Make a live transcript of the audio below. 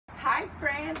Hi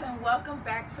friends, and welcome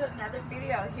back to another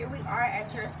video. Here we are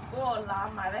at your school,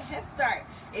 Armada Head Start.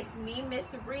 It's me, Miss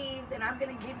Reeves, and I'm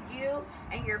going to give you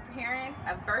and your parents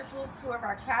a virtual tour of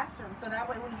our classroom. So that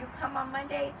way when you come on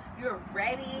Monday, you're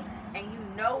ready and you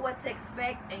know what to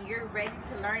expect and you're ready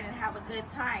to learn and have a good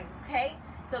time, okay?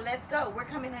 So let's go. We're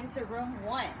coming into room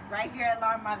 1 right here at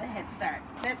Armada Head Start.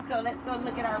 Let's go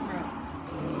look at our room.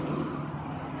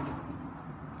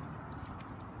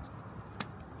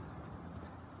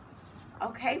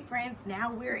 Okay, friends,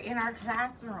 now we're in our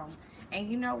classroom. And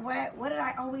you know what? What did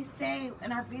I always say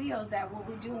in our videos that what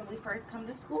we do when we first come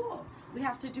to school? We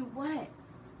have to do what?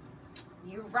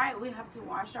 You're right, we have to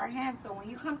wash our hands. So when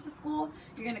you come to school,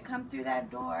 you're going to come through that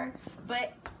door.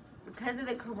 But because of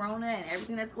the corona and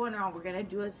everything that's going on, we're going to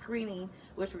do a screening,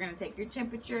 which we're going to take your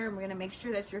temperature and we're going to make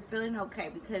sure that you're feeling okay.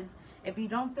 Because if you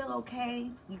don't feel okay,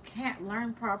 you can't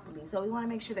learn properly. So we want to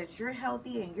make sure that you're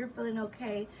healthy and you're feeling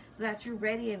okay so that you're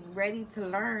ready to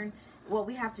learn what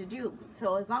we have to do.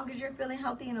 So as long as you're feeling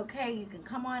healthy and okay, you can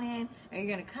come on in and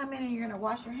you're going to come in and you're going to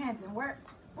wash your hands. And where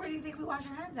do you think we wash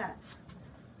our hands at?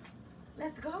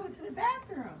 Let's go to the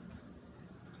bathroom.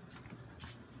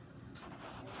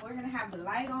 We're going to have the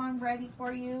light on ready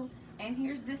for you. And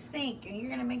here's the sink. And you're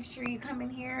going to make sure you come in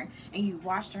here and you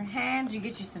wash your hands. You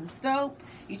get you some soap.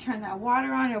 You turn that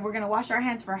water on. And we're going to wash our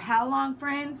hands for how long,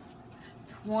 friends?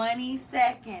 20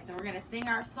 seconds. And we're going to sing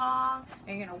our song.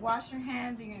 And you're going to wash your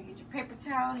hands. And you're going to get your paper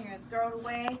towel. And you're going to throw it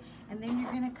away. And then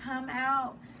you're going to come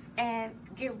out and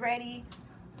get ready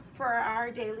for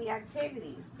our daily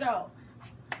activities. So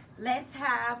let's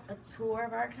have a tour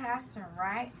of our classroom,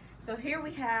 right? So here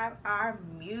we have our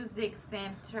music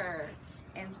center.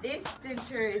 And this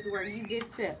center is where you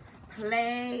get to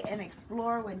play and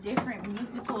explore with different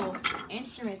musical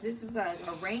instruments. This is a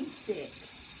rain stick.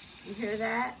 You hear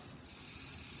that?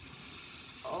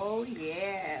 Oh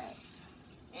yeah.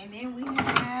 And then we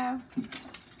have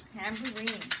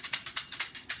tambourine.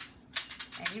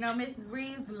 And you know, Miss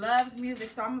Reeves loves music,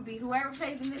 so I'm gonna be, whoever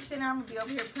plays in this center, I'm gonna be over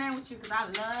here playing with you because I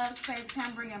love to play the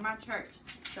tambourine in my church.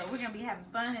 So we're gonna be having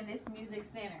fun in this music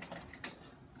center.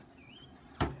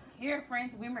 Here,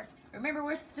 friends, remember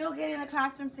we're still getting the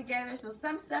classrooms together, so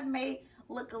some stuff may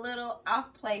look a little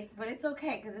off place, but it's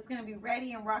okay because it's gonna be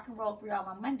ready and rock and roll for y'all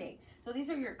on Monday. So these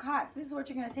are your cots. This is what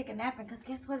you're gonna take a nap in, because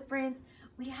guess what, friends?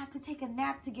 We have to take a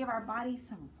nap to give our bodies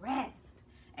some rest,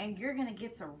 and you're gonna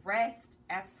get to rest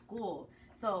at school.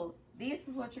 So this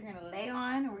is what you're gonna lay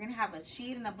on. We're gonna have a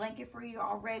sheet and a blanket for you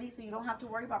already, so you don't have to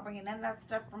worry about bringing none of that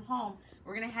stuff from home.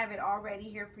 We're gonna have it already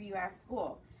here for you at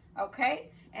school, okay?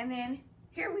 And then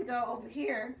here we go. Over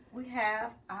here we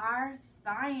have our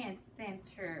science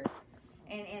center,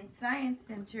 and in science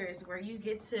center is where you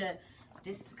get to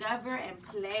discover and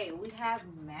play. We have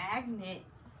magnets,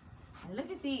 and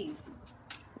look at these.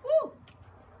 Woo!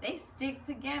 They stick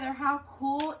together. How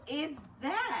cool is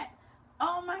that?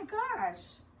 Oh my gosh.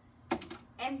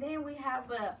 And then we have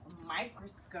a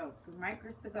microscope. The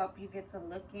microscope, you get to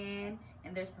look in,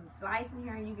 and there's some slides in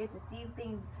here, and you get to see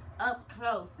things up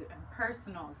close and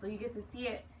personal. So you get to see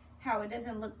it how it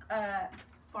doesn't look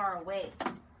far away.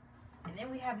 And then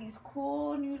we have these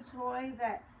cool new toys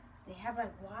that they have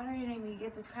like water in them. You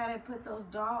get to kind of put those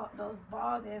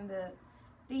balls in the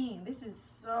thing. This is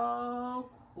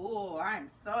so cool. I'm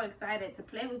so excited to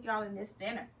play with y'all in this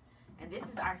center. And this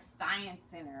is our science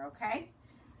center, okay?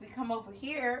 If we come over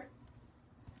here,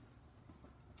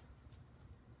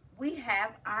 we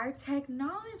have our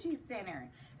technology center.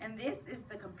 And this is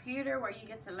the computer where you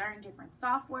get to learn different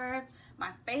softwares. My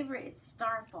favorite is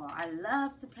Starfall. I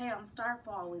love to play on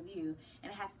Starfall with you.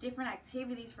 And it has different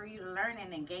activities for you to learn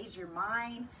and engage your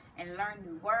mind and learn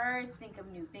new words, think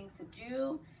of new things to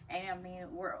do. And I mean,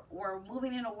 we're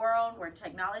moving in a world where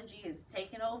technology is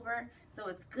taking over. So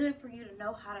it's good for you to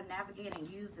know how to navigate and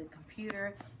use the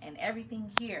computer and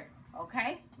everything here.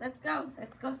 Okay, let's go.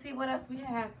 Let's go see what else we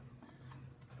have.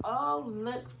 Oh,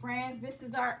 look, friends, this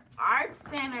is our art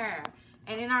center.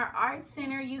 And in our art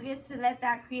center, you get to let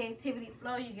that creativity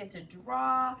flow. You get to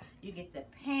draw, you get to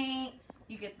paint,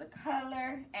 you get to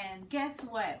color. And guess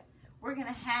what? We're going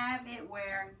to have it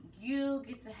where you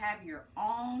get to have your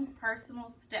own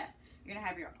personal stuff. You're going to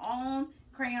have your own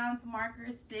crayons,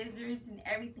 markers, scissors, and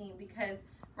everything, because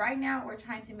right now we're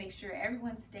trying to make sure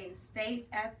everyone stays safe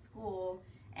at school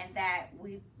and that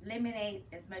we eliminate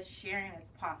as much sharing as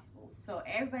possible. So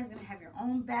everybody's gonna have your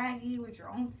own baggie with your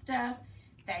own stuff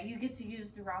that you get to use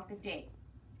throughout the day.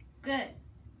 Good.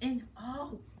 And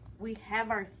oh, we have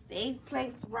our safe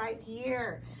place right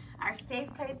here. Our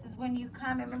safe place is when you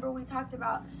come. Remember we talked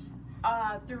about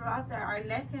throughout our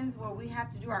lessons where we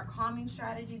have to do our calming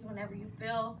strategies whenever you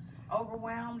feel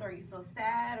overwhelmed or you feel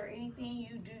sad or anything.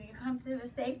 You come to the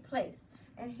safe place.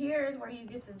 And here's where you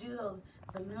get to do those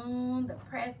balloon, the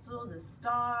pretzel, the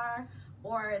star,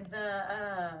 or the,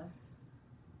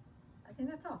 I think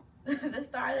that's all. The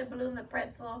star, the balloon, the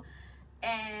pretzel,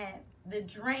 and the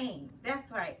drain. That's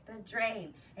right, the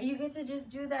drain. And you get to just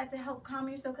do that to help calm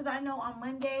yourself, because I know on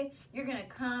Monday you're gonna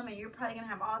come and you're probably gonna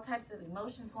have all types of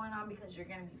emotions going on, because you're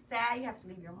gonna be sad you have to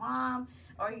leave your mom,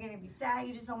 or you're gonna be sad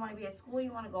you just don't want to be at school,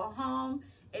 you want to go home.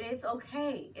 And it's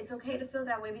okay. It's okay to feel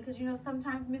that way, because you know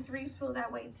sometimes Miss Reeves feel that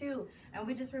way too. And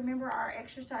we just remember our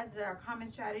exercises, our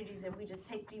common strategies, and we just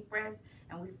take deep breaths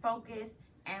and we focus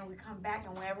and we come back,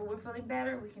 and whenever we're feeling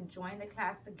better, we can join the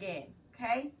class again.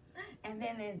 Okay? And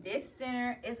then in this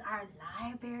center is our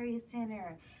library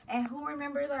center. And who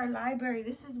remembers our library?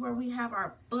 This is where we have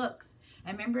our books.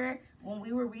 And remember when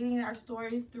we were reading our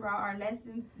stories throughout our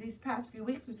lessons these past few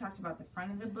weeks, we talked about the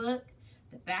front of the book,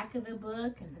 the back of the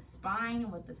book, and the spine,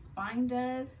 and what the spine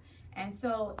does. And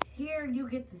so here you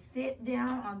get to sit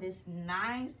down on this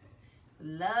nice,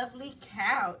 lovely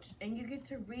couch, and you get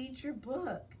to read your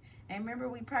book. And remember,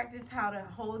 we practiced how to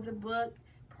hold the book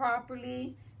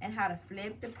properly and how to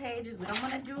flip the pages. We don't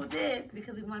want to do this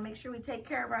because we want to make sure we take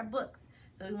care of our books.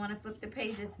 So we want to flip the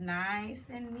pages nice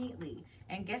and neatly.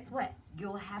 And guess what?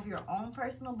 You'll have your own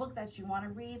personal book that you want to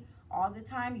read all the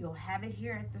time. You'll have it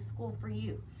here at the school for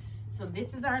you. So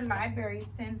this is our library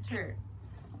center.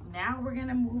 Now we're going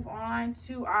to move on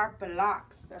to our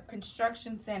blocks, our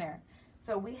construction center.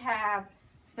 So we have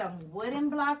some wooden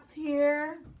blocks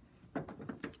here.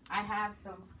 I have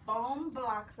some foam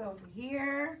blocks over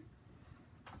here.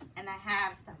 And I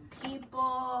have some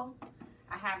people.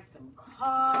 I have some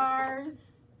cars.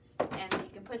 And you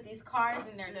can put these cars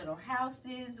in their little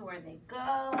houses where they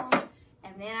go.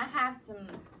 And then I have some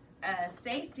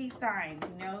safety signs,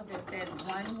 you know, that says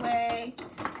one way.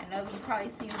 I know you've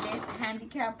probably seen this,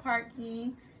 handicap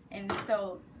parking. And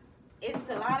so it's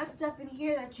a lot of stuff in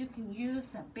here that you can use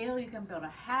to build. You can build a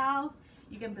house.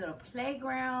 You can build a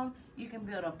playground. You can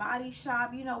build a body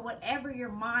shop. You know, whatever your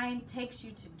mind takes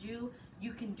you to do,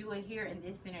 you can do it here in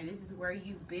this center. This is where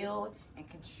you build and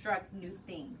construct new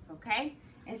things, okay?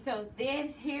 And so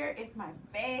then here is my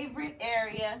favorite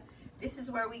area. This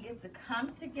is where we get to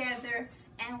come together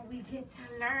and we get to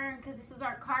learn, because this is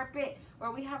our carpet where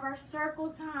we have our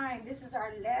circle time. This is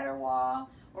our letter wall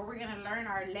where we're going to learn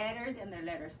our letters and their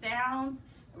letter sounds.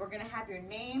 We're going to have your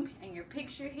name and your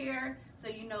picture here, so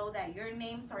you know that your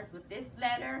name starts with this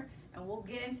letter, and we'll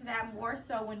get into that more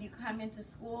so when you come into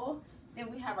school. Then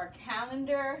we have our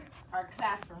calendar, our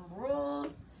classroom rules.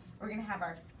 We're going to have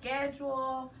our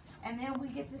schedule, and then we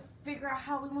get to figure out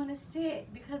how we want to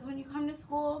sit, because when you come to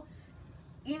school,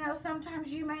 you know,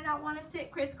 sometimes you may not want to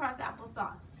sit crisscross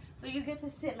applesauce. So you get to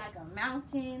sit like a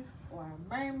mountain or a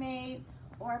mermaid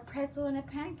or a pretzel and a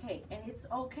pancake, and it's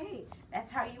okay. That's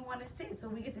how you want to sit. So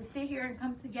we get to sit here and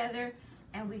come together,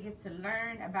 and we get to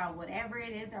learn about whatever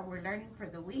it is that we're learning for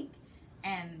the week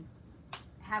and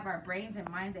have our brains and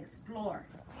minds explore.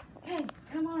 Okay,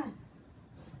 come on.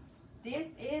 This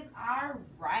is our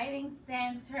writing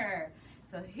center.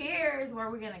 So here is where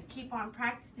we're going to keep on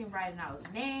practicing writing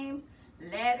out names,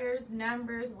 letters,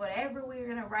 numbers, whatever we're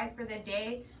going to write for the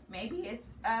day. Maybe it's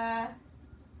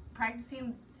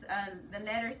practicing the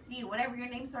letter C, whatever your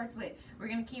name starts with. We're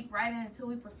going to keep writing until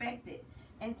we perfect it.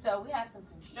 And so we have some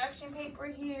construction paper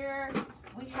here.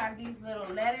 We have these little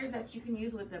letters that you can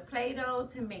use with the Play-Doh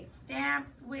to make stamps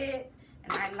with,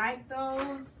 and I like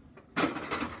those.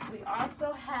 We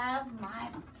also have my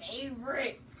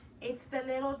favorite. It's the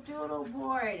little doodle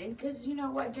board. And because you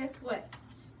know what, guess what?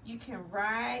 You can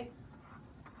write.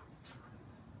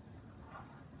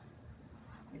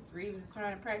 Miss Reeves is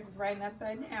trying to practice writing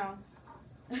upside down.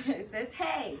 It says,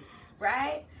 hey,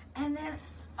 right? And then,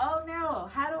 oh no,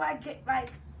 how do I get,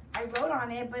 like, I wrote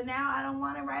on it, but now I don't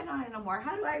want to write on it no more.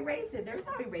 How do I erase it? There's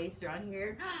no eraser on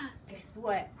here. Guess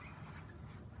what?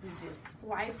 You just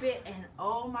swipe it, and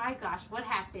oh my gosh, what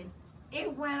happened?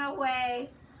 It went away.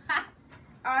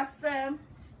 Awesome.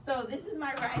 So this is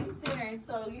my writing center, and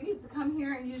so you get to come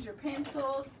here and use your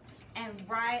pencils and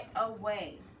write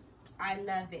away. I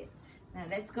love it. Now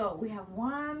let's go. We have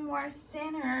one more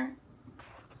center.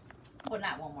 Well,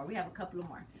 not one more. We have a couple of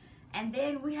more. And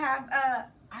then we have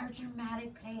our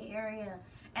dramatic play area.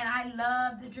 And I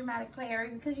love the dramatic play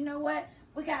area because you know what?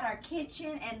 We got our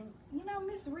kitchen, and you know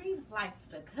Miss Reeves likes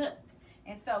to cook.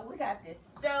 And so we got this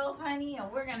stove, honey,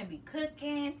 and we're going to be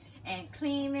cooking and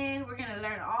cleaning. We're going to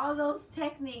learn all those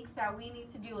techniques that we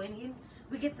need to do. And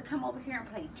we get to come over here and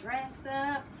play dress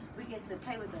up. We get to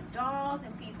play with the dolls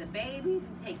and feed the babies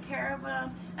and take care of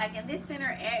them. Like in this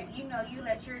center, you know, you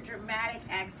let your dramatic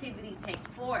activity take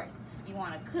force. You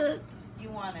want to cook, you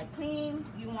want to clean,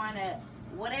 you want to,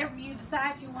 whatever you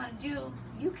decide you want to do,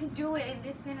 you can do it in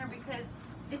this center because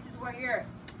this is where your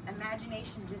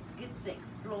imagination just gets to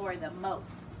explore the most.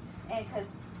 And because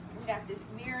we got this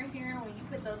mirror here, when you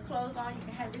put those clothes on, you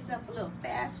can have yourself a little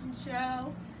fashion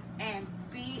show and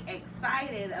be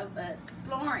excited of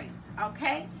exploring,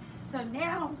 okay? So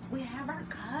now we have our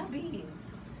cubbies.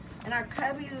 And our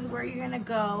cubbies is where you're gonna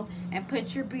go and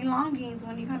put your belongings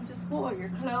when you come to school. Your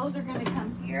clothes are gonna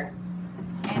come here.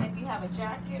 And if you have a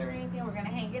jacket or anything, we're gonna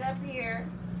hang it up here.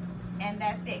 And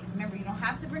that's it. Remember, you don't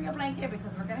have to bring a blanket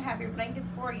because we're gonna have your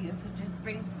blankets for you. So just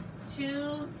bring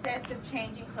 2 sets of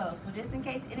changing clothes. So just in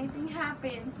case anything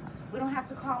happens, we don't have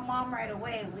to call mom right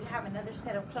away. We have another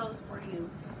set of clothes for you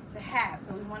to have.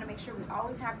 So we want to make sure we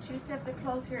always have 2 sets of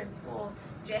clothes here at school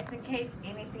just in case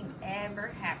anything ever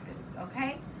happens,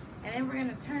 okay? And then we're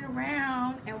going to turn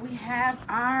around and we have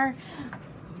our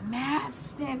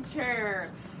math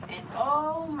center. And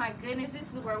oh my goodness, this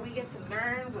is where we get to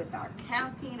learn with our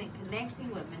counting and connecting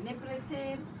with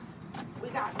manipulatives. We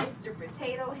got Mr.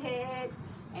 Potato Head,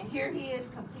 and here he is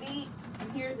complete.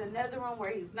 And here's another one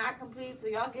where he's not complete. So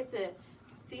y'all get to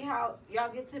see how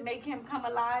y'all get to make him come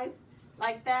alive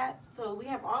like that. So we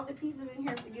have all the pieces in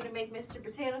here for you to make Mr.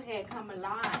 Potato Head come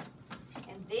alive.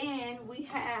 And then we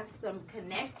have some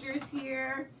connectors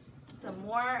here, some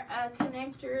more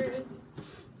connectors.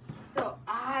 So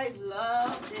I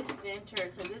love this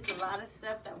center because there's a lot of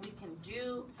stuff that we can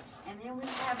do. And then we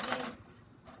have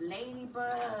these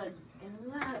ladybugs.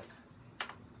 And look,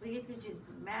 we get to just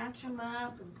match them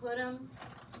up and put them,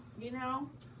 you know.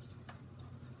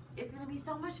 It's going to be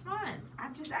so much fun. I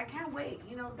can't wait.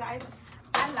 You know, guys,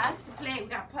 I like to play. We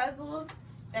got puzzles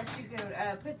that you could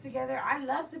put together. I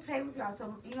love to play with y'all.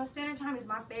 So, you know, center time is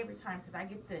my favorite time because I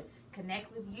get to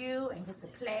connect with you and get to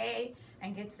play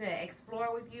and get to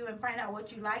explore with you and find out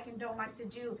what you like and don't like to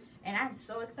do. And I'm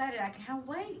so excited. I can't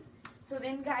wait. So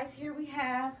then, guys, here we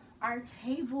have our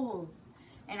tables.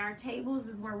 And our tables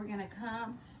is where we're going to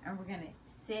come and we're going to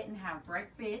sit and have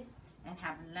breakfast and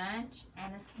have lunch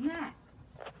and a snack.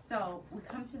 So we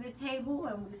come to the table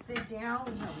and we sit down.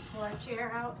 You know, we pull our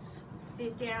chair out, we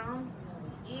sit down,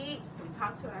 we eat, we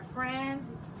talk to our friends,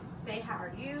 say, how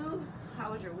are you?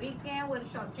 How was your weekend? What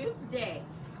did y'all do today?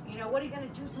 You know, what are you going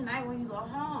to do tonight when you go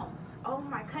home? Oh,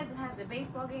 my cousin has a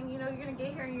baseball game. You know, you're going to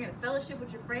get here and you're going to fellowship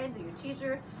with your friends and your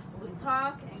teacher. And we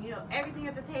talk and, you know, everything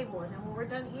at the table. And then when we're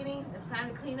done eating, it's time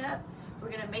to clean up. We're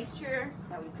going to make sure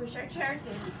that we push our chairs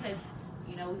in because,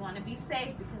 you know, we want to be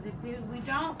safe. Because if we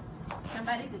don't,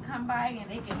 somebody could come by and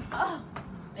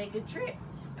they could trip.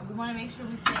 And we want to make sure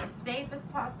we stay as safe as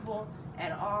possible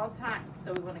at all times.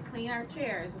 So we want to clean our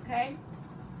chairs, okay?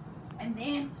 And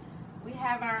then we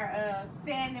have our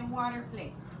sand and water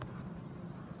plate.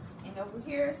 And over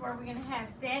here is where we're going to have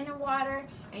sand and water,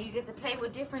 and you get to play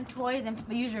with different toys and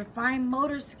use your fine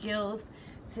motor skills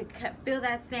to feel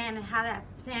that sand and how that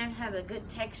sand has a good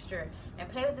texture, and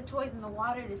play with the toys in the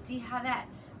water to see how that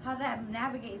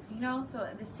navigates, you know. So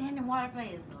the sand and water play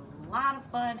is a lot of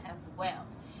fun as well.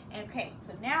 And okay,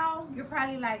 so now you're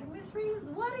probably like, Miss Reeves,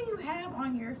 what do you have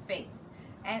on your face?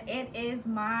 And it is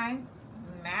my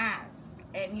mask.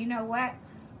 And you know what?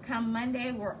 Come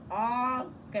Monday, we're all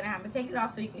gonna have to take it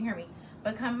off so you can hear me.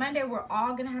 But come Monday, we're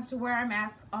all gonna have to wear our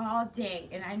mask all day.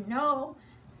 And I know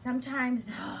sometimes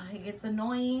it gets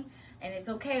annoying, and it's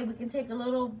okay. We can take a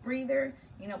little breather,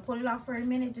 you know, put it off for a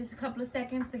minute, just a couple of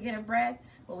seconds to get a breath.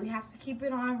 But we have to keep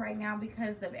it on right now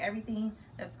because of everything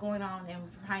that's going on, and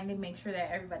we're trying to make sure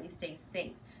that everybody stays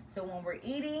safe. So when we're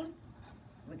eating,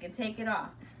 we can take it off.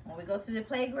 When we go to the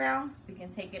playground, we can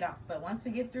take it off. But once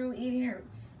we get through eating or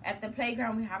at the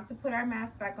playground, we have to put our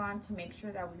mask back on to make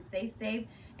sure that we stay safe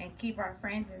and keep our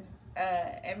friends and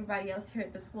everybody else here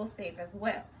at the school safe as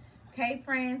well. Okay,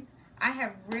 friends, I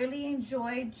have really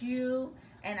enjoyed you,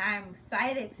 and I'm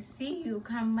excited to see you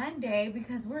come Monday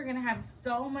because we're going to have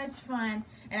so much fun.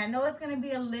 And I know it's going to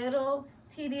be a little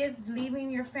tedious leaving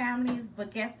your families,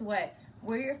 but guess what?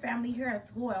 We're your family here at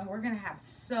school, and we're going to have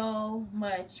so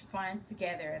much fun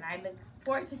together. And I look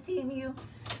forward to seeing you.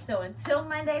 So until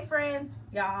Monday, friends,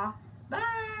 y'all,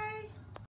 bye.